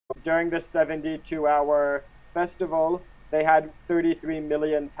During the 72-hour festival, they had 33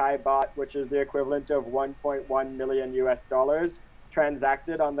 million Thai Baht, which is the equivalent of 1.1 million US dollars,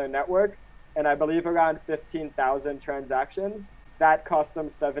 transacted on their network. And I believe around 15,000 transactions. That cost them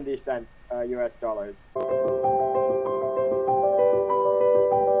 70 cents US dollars.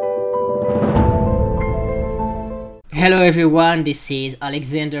 Hello everyone, this is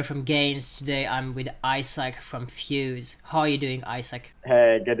Alexandre from Gains. Today I'm with Isaac from Fuse. How are you doing, Isaac?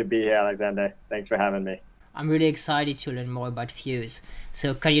 Hey, good to be here, Alexander. Thanks for having me. I'm really excited to learn more about Fuse.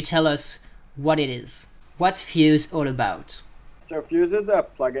 So can you tell us what it is? What's Fuse all about? So Fuse is a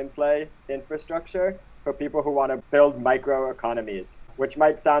plug-and-play infrastructure for people who want to build microeconomies, which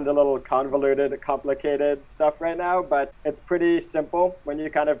might sound a little convoluted, complicated stuff right now, but it's pretty simple when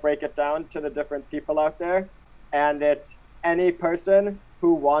you kind of break it down to the different people out there. And it's any person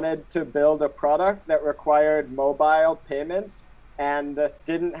who wanted to build a product that required mobile payments and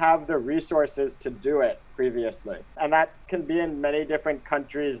didn't have the resources to do it previously. And that can be in many different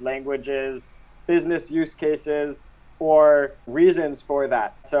countries, languages, business use cases, or reasons for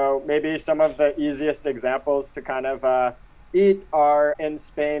that. So maybe some of the easiest examples to kind of eat are in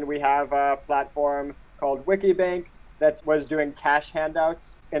Spain. We have a platform called Wikibank that was doing cash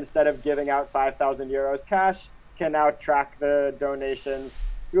handouts. Instead of giving out 5,000 euros cash, can now track the donations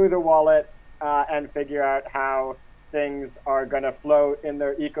through the wallet and figure out how things are going to flow in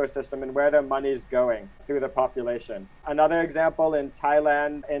their ecosystem and where their money's going through the population. Another example, in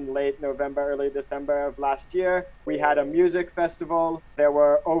Thailand in late November, early December of last year, we had a music festival. There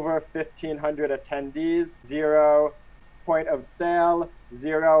were over 1,500 attendees, 0 point of sale,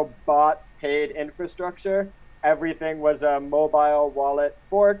 0 bot paid infrastructure. Everything was a mobile wallet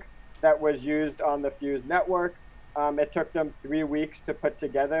fork that was used on the Fuse network. It took them 3 weeks to put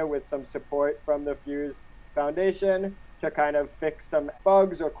together with some support from the Fuse Foundation to kind of fix some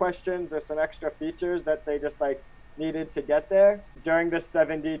bugs or questions or some extra features that they just needed to get there. During the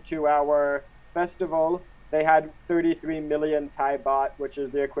 72-hour festival, they had 33 million Thai Baht, which is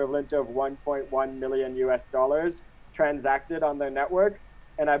the equivalent of 1.1 million US dollars, transacted on their network.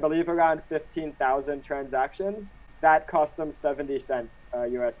 And I believe around 15,000 transactions. That cost them 70 cents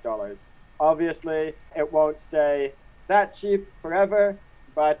US dollars. Obviously, it won't stay that cheap forever,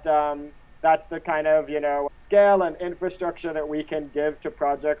 but that's the kind of, scale and infrastructure that we can give to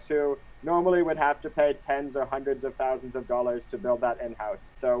projects who normally would have to pay tens or hundreds of thousands of dollars to build that in-house.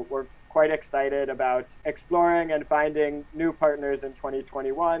 So we're quite excited about exploring and finding new partners in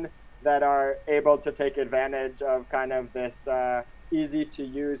 2021 that are able to take advantage of kind of this easy to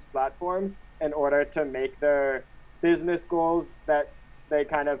use platform in order to make their business goals that they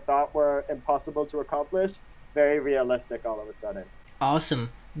kind of thought were impossible to accomplish very realistic all of a sudden. Awesome.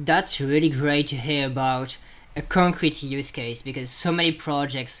 That's really great to hear about a concrete use case, because so many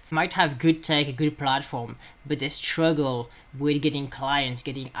projects might have good tech, a good platform, but they struggle with getting clients,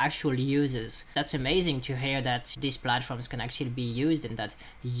 getting actual users. That's amazing to hear that these platforms can actually be used and that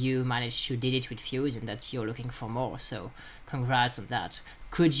you managed to did it with Fuse and that you're looking for more. So congrats on that.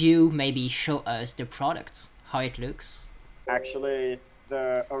 Could you maybe show us the product, how it looks? Actually,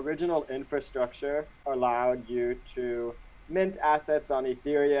 the original infrastructure allowed you to mint assets on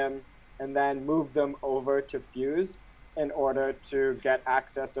Ethereum and then move them over to Fuse in order to get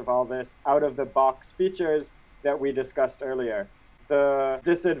access of all this out-of-the-box features that we discussed earlier. The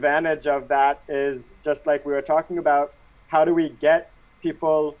disadvantage of that is, just like we were talking about, how do we get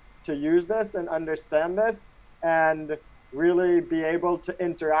people to use this and understand this and really be able to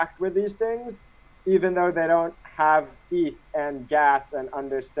interact with these things, even though they don't have ETH and gas and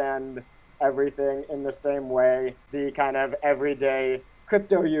understand everything in the same way the kind of everyday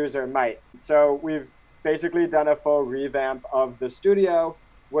crypto user might. So we've basically done a full revamp of the studio,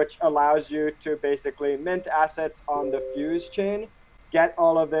 which allows you to basically mint assets on the Fuse chain, get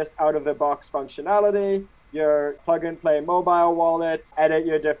all of this out-of-the-box functionality, your plug-and-play mobile wallet, edit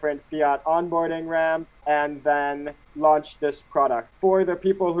your different fiat onboarding ramp, and then launch this product. For the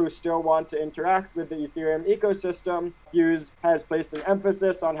people who still want to interact with the Ethereum ecosystem, Fuse has placed an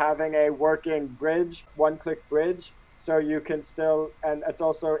emphasis on having a working bridge, one-click bridge, so you can still, and it's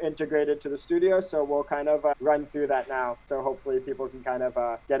also integrated to the studio, so we'll kind of run through that now. So hopefully people can kind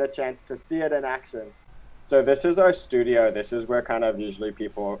of get a chance to see it in action. So this is our studio. This is where kind of usually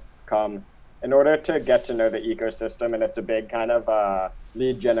people come in order to get to know the ecosystem, and it's a big kind of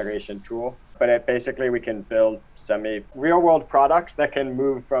lead generation tool. But basically we can build real world products that can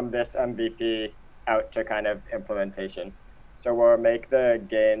move from this MVP out to kind of implementation. So we'll make the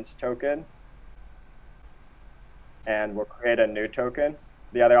gains token and we'll create a new token.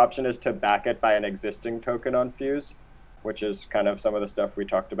 The other option is to back it by an existing token on Fuse. which is kind of some of the stuff we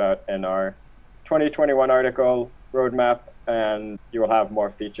talked about in our 2021 article roadmap. And you will have more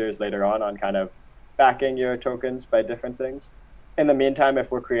features later on kind of backing your tokens by different things. In the meantime,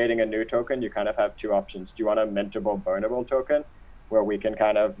 if we're creating a new token, you kind of have two options. Do you want a mintable, burnable token where we can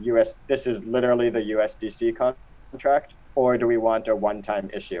kind of this is literally the USDC contract, or do we want a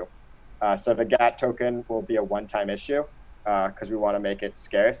one-time issue? So the GAT token will be a one-time issue because we want to make it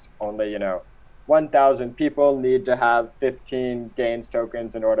scarce. Only, 1,000 people need to have 15 gains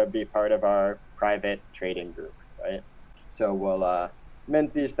tokens in order to be part of our private trading group, right? So we'll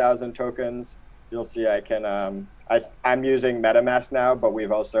mint these 1,000 tokens. You'll see I can, I'm using MetaMask now, but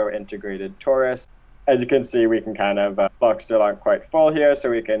we've also integrated Taurus. As you can see, we can kind of, blocks still aren't quite full here, so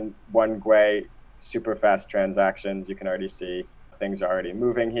we can one way super fast transactions. You can already see things are already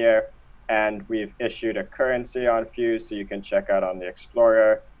moving here. And we've issued a currency on Fuse, so you can check out on the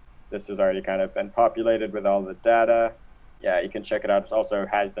Explorer. This has already kind of been populated with all the data. Yeah, you can check it out. It also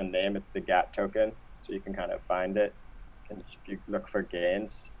has the name. It's the GAT token, so you can kind of find it. If you look for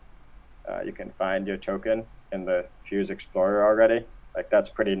gains, you can find your token in the Fuse Explorer already. Like, that's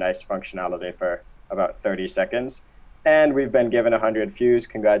pretty nice functionality for about 30 seconds. And we've been given 100 Fuse.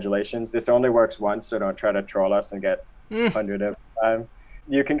 Congratulations. This only works once, so don't try to troll us and get 100 every time.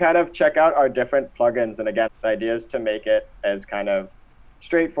 You can kind of check out our different plugins. And again, the idea is to make it as kind of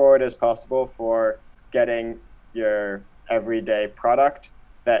straightforward as possible for getting your everyday product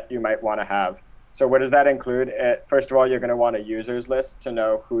that you might want to have. So what does that include? First of all, you're going to want a users list to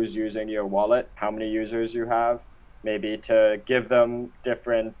know who's using your wallet, how many users you have, maybe to give them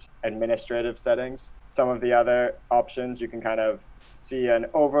different administrative settings. Some of the other options, you can kind of see an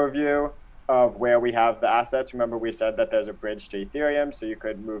overview of where we have the assets. Remember, we said that there's a bridge to Ethereum, so you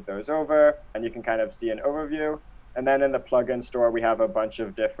could move those over and you can kind of see an overview. And then in the plugin store, we have a bunch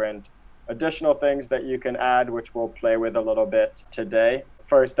of different additional things that you can add, which we'll play with a little bit today.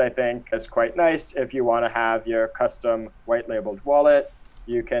 First, I think is quite nice. If you want to have your custom white labeled wallet,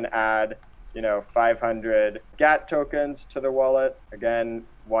 you can add, 500 GAT tokens to the wallet. Again,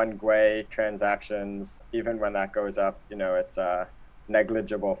 one GUI transactions, even when that goes up, it's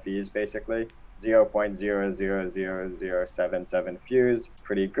negligible fees, basically. 0.000077 Fuse,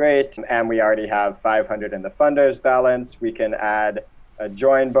 pretty great. And we already have 500 in the funders balance. We can add a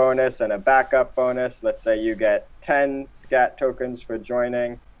join bonus and a backup bonus. Let's say you get 10 GAT tokens for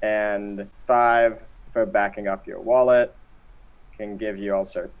joining and 5 for backing up your wallet. Can give you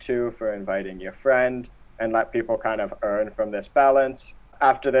also 2 for inviting your friend and let people kind of earn from this balance.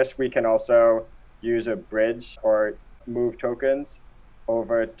 After this, we can also use a bridge or move tokens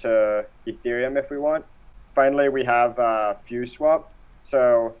over to Ethereum if we want. Finally, we have Fuse Swap.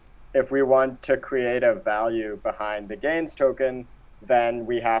 So if we want to create a value behind the gains token, then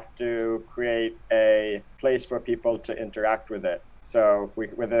we have to create a place for people to interact with it. So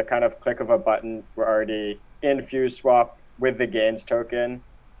with a kind of click of a button, we're already in Fuse Swap with the gains token.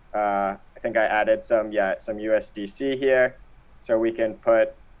 I think I added some USDC here. So we can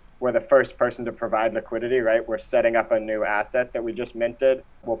we're the first person to provide liquidity, right? We're setting up a new asset that we just minted.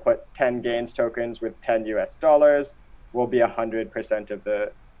 We'll put 10 gains tokens with 10 US dollars. We'll be 100% of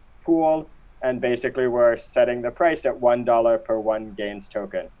the pool. And basically we're setting the price at $1 per one gains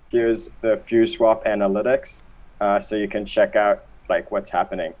token. Here's the Fuse Swap analytics. So you can check out what's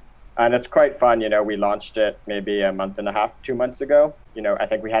happening. And it's quite fun. We launched it maybe a month and a half, 2 months ago. I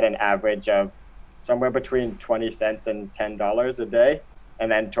think we had an average of somewhere between 20 cents and $10 a day. And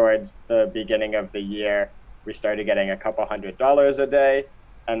then towards the beginning of the year, we started getting a couple $100 a day.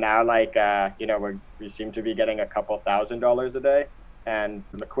 And now we seem to be getting a couple $1,000 a day. And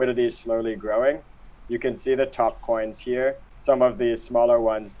liquidity is slowly growing. You can see the top coins here. Some of these smaller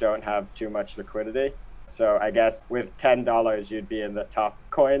ones don't have too much liquidity. So I guess with $10, you'd be in the top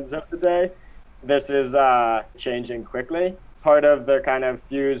coins of the day. This is changing quickly. Part of the kind of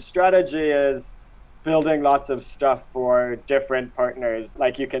Fuse strategy is building lots of stuff for different partners.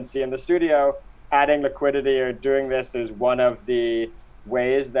 Like you can see in the studio, adding liquidity or doing this is one of the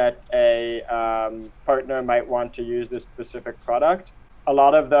ways that a partner might want to use this specific product. A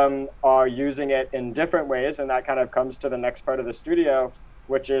lot of them are using it in different ways, and that kind of comes to the next part of the studio,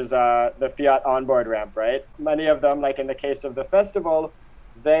 which is the fiat onboard ramp, right? Many of them, like in the case of the festival,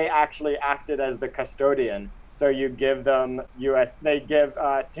 they actually acted as the custodian. So you give them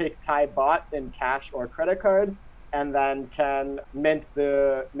take Thai Baht in cash or credit card, and then can mint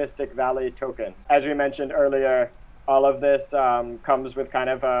the Mystic Valley tokens. As we mentioned earlier, all of this comes with kind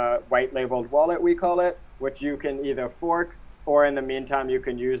of a white labeled wallet, we call it, which you can either fork, or in the meantime, you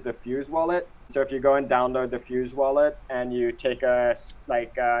can use the Fuse wallet. So if you go and download the Fuse wallet and you take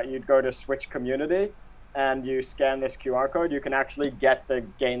you'd go to Switch Community, and you scan this QR code, you can actually get the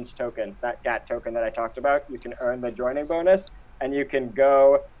gains token, that GAT token that I talked about. You can earn the joining bonus, and you can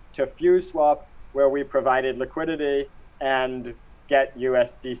go to FuseSwap, where we provided liquidity, and get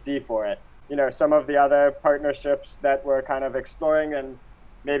USDC for it. Some of the other partnerships that we're kind of exploring, and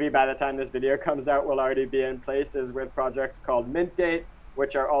maybe by the time this video comes out will already be in place, is with projects called Mintgate,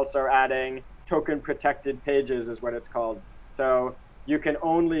 which are also adding token protected pages, is what it's called. So you can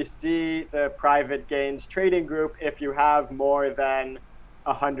only see the private gains trading group if you have more than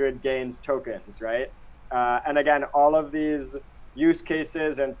 100 gains tokens, right? And again, all of these use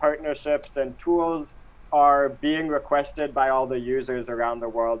cases and partnerships and tools are being requested by all the users around the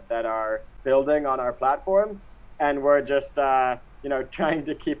world that are building on our platform. And we're just, trying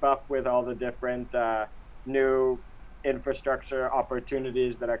to keep up with all the different new infrastructure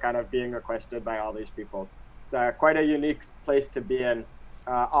opportunities that are kind of being requested by all these people. Quite a unique place to be in.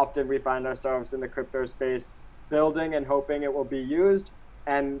 Often we find ourselves in the crypto space building and hoping it will be used.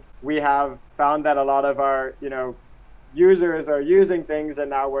 And we have found that a lot of our, users are using things, and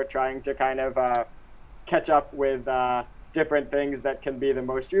now we're trying to kind of catch up with different things that can be the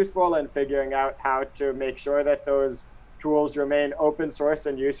most useful, and figuring out how to make sure that those tools remain open source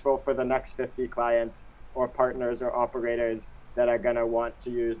and useful for the next 50 clients or partners or operators that are going to want to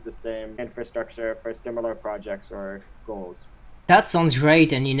use the same infrastructure for similar projects or goals. That sounds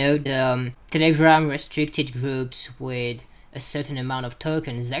great. And the Telegram restricted groups with a certain amount of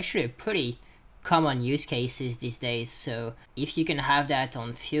tokens is actually a pretty common use cases these days. So if you can have that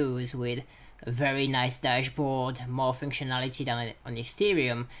on Fuse with a very nice dashboard, more functionality than on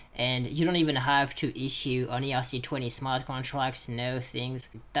Ethereum, and you don't even have to issue an ERC20 smart contracts, no things,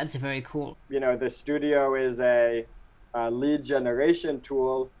 that's very cool. The studio is a lead generation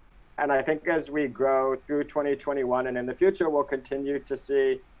tool, and I think as we grow through 2021 and in the future, we'll continue to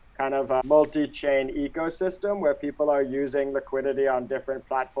see kind of a multi-chain ecosystem where people are using liquidity on different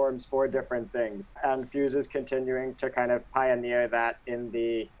platforms for different things. And Fuse is continuing to kind of pioneer that in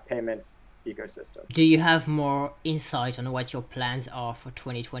the payments ecosystem. Do you have more insight on what your plans are for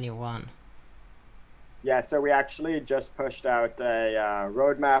 2021? Yeah, so we actually just pushed out a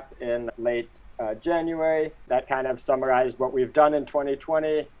roadmap in late January that kind of summarized what we've done in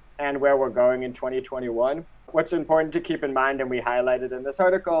 2020 and where we're going in 2021. What's important to keep in mind, and we highlighted in this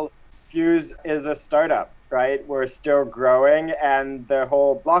article, Fuse is a startup, right? We're still growing, and the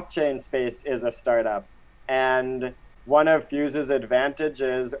whole blockchain space is a startup. And one of Fuse's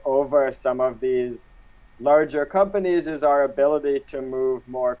advantages over some of these larger companies is our ability to move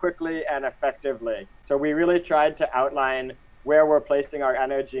more quickly and effectively. So we really tried to outline where we're placing our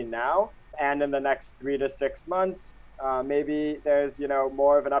energy now, and in the next 3 to 6 months, maybe there's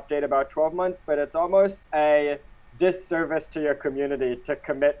more of an update about 12 months, but it's almost a disservice to your community to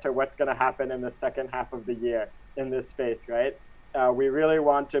commit to what's going to happen in the second half of the year in this space, right? We really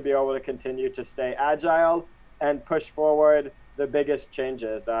want to be able to continue to stay agile and push forward the biggest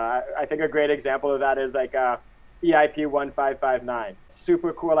changes. I think a great example of that is like EIP 1559.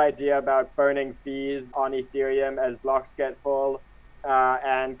 Super cool idea about burning fees on Ethereum as blocks get full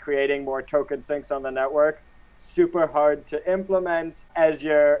and creating more token sinks on the network. Super hard to implement as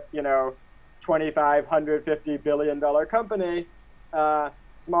your, $25, $150 billion company.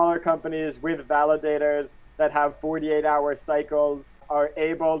 Smaller companies with validators that have 48-hour cycles are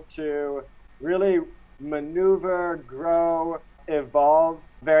able to really maneuver, grow, evolve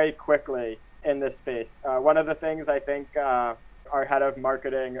very quickly in this space. One of the things I think our head of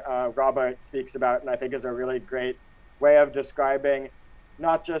marketing, Robert, speaks about, and I think is a really great way of describing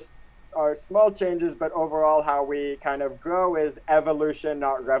not just our small changes, but overall how we kind of grow, is evolution,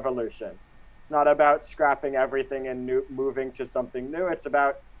 not revolution. It's not about scrapping everything and moving to something new. It's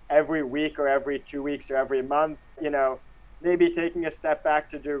about every week or every 2 weeks or every month, maybe taking a step back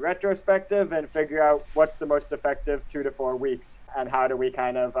to do retrospective and figure out what's the most effective 2 to 4 weeks, and how do we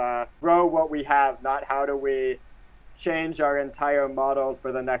kind of grow what we have, not how do we change our entire model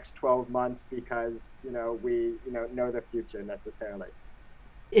for the next 12 months because we know the future necessarily.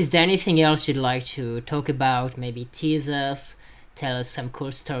 Is there anything else you'd like to talk about? Maybe tease us, tell us some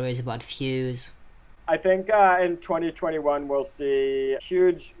cool stories about Fuse? I think in 2021, we'll see a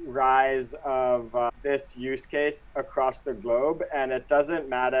huge rise of this use case across the globe. And it doesn't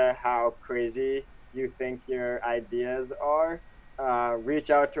matter how crazy you think your ideas are.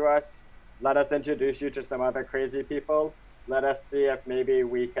 Reach out to us. Let us introduce you to some other crazy people. Let us see if maybe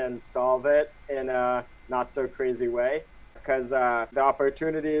we can solve it in a not so crazy way. Because the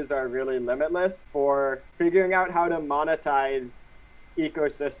opportunities are really limitless for figuring out how to monetize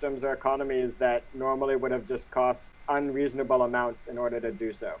ecosystems or economies that normally would have just cost unreasonable amounts in order to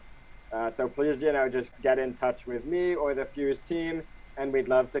do so. So please, just get in touch with me or the Fuse team, and we'd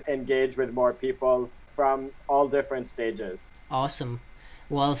love to engage with more people from all different stages. Awesome.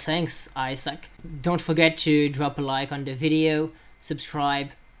 Well, thanks, Isaac. Don't forget to drop a like on the video, subscribe,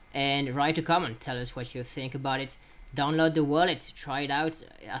 and write a comment. Tell us what you think about it. Download the wallet, try it out.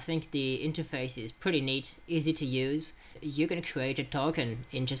 I think the interface is pretty neat, easy to use. You can create a token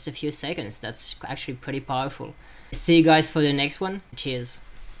in just a few seconds. That's actually pretty powerful. See you guys for the next one. Cheers.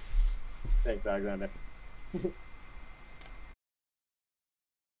 Thanks, Alexander.